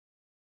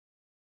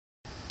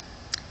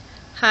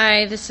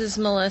Hi, this is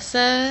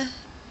Melissa,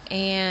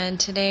 and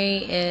today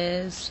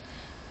is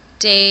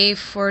day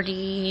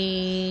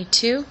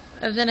 42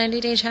 of the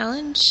 90-day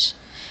challenge,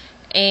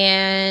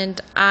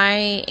 and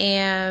I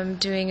am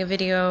doing a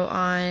video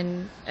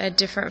on a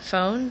different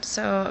phone,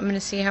 so I'm going to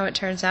see how it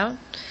turns out.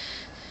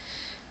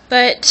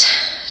 But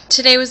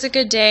today was a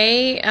good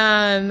day.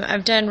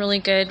 I've done really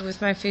good with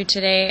my food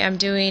today. I'm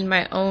doing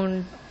my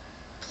own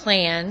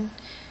plan.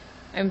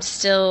 I'm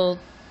still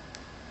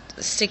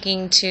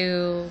sticking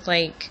to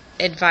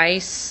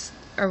advice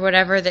or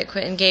whatever that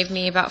Quentin gave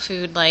me about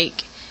food. The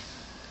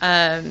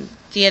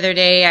other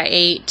day I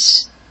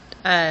ate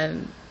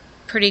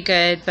pretty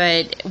good,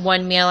 but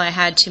one meal I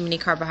had too many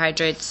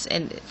carbohydrates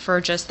and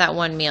for just that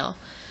one meal.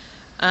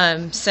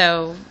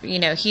 So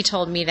he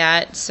told me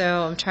that,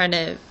 so I'm trying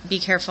to be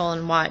careful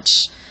and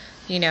watch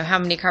how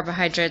many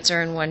carbohydrates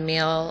are in one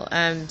meal.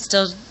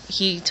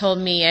 He told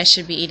me I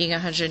should be eating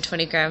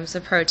 120 grams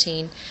of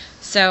protein,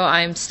 so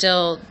I'm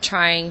still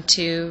trying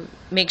to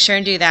make sure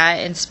and do that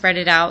and spread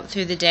it out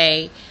through the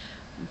day,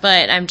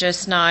 but I'm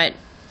just not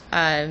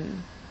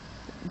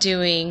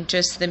doing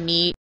just the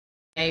meat.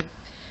 My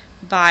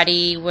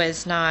body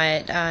was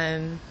not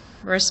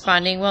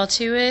responding well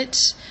to it.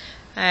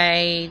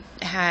 I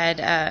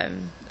had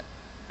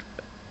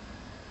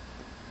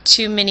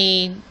too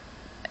many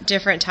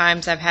different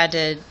times I've had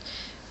to,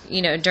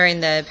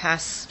 during the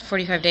past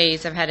 45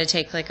 days, I've had to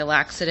take a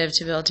laxative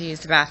to be able to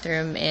use the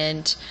bathroom,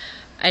 and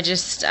I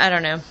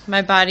don't know,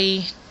 my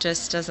body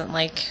just doesn't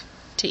like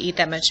to eat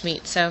that much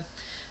meat. So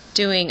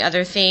doing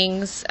other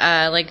things,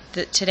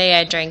 today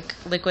I drank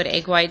liquid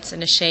egg whites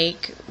in a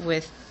shake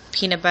with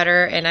peanut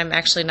butter, and I'm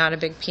actually not a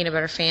big peanut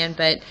butter fan,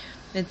 but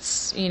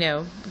it's,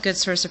 a good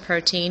source of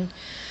protein.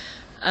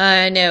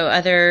 I know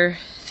other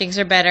things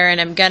are better, and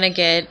I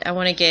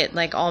want to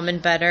get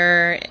almond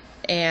butter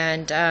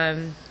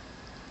and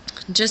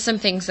just some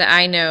things that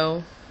I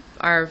know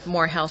are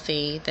more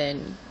healthy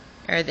and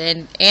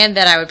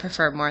that I would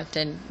prefer more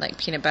than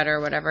peanut butter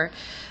or whatever,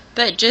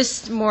 but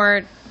just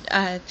more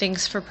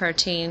things for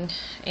protein,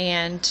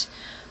 and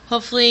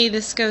hopefully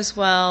this goes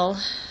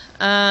well.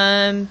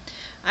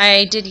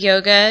 I did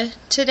yoga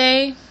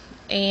today,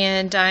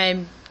 and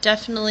I'm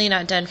definitely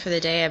not done for the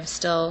day. I'm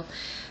still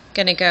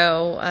gonna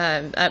go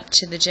up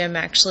to the gym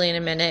actually in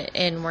a minute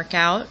and work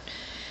out,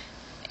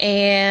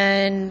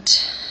 and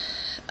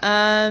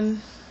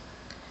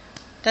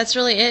that's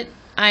really it.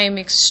 I'm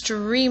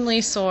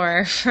extremely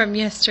sore from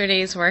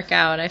yesterday's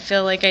workout. I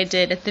feel like I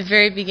did at the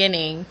very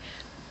beginning,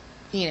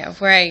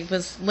 where I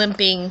was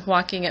limping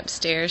walking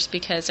upstairs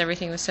because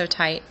everything was so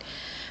tight,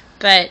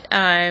 but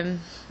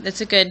that's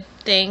a good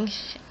thing,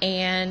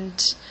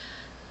 and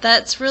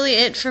that's really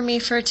it for me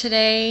for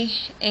today,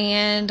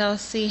 and I'll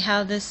see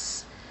how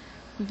this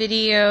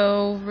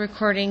video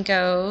recording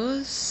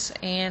goes,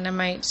 and I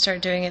might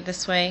start doing it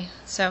this way.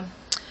 So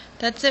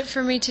that's it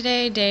for me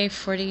today, day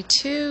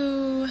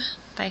 42.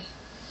 Bye.